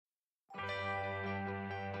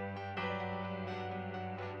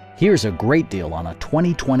Here's a great deal on a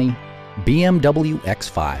 2020 BMW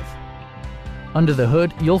X5. Under the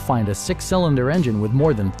hood, you'll find a 6-cylinder engine with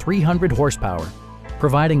more than 300 horsepower,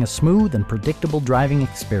 providing a smooth and predictable driving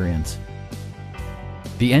experience.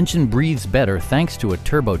 The engine breathes better thanks to a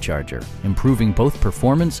turbocharger, improving both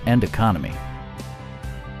performance and economy.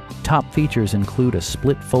 Top features include a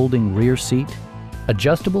split folding rear seat,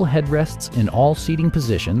 adjustable headrests in all seating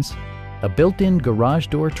positions, a built-in garage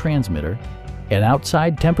door transmitter, an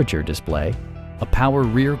outside temperature display, a power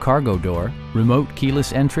rear cargo door, remote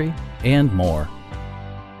keyless entry, and more.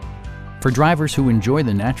 For drivers who enjoy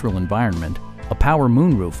the natural environment, a power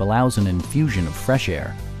moonroof allows an infusion of fresh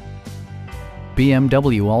air.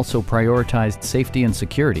 BMW also prioritized safety and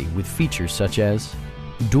security with features such as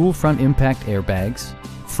dual front impact airbags,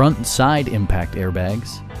 front and side impact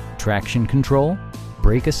airbags, traction control,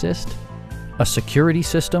 brake assist, a security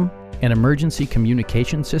system, an emergency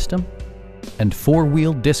communication system, and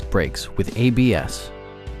 4-wheel disc brakes with ABS.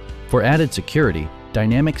 For added security,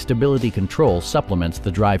 dynamic stability control supplements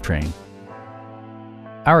the drivetrain.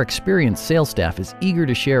 Our experienced sales staff is eager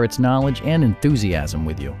to share its knowledge and enthusiasm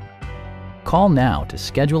with you. Call now to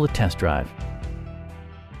schedule a test drive.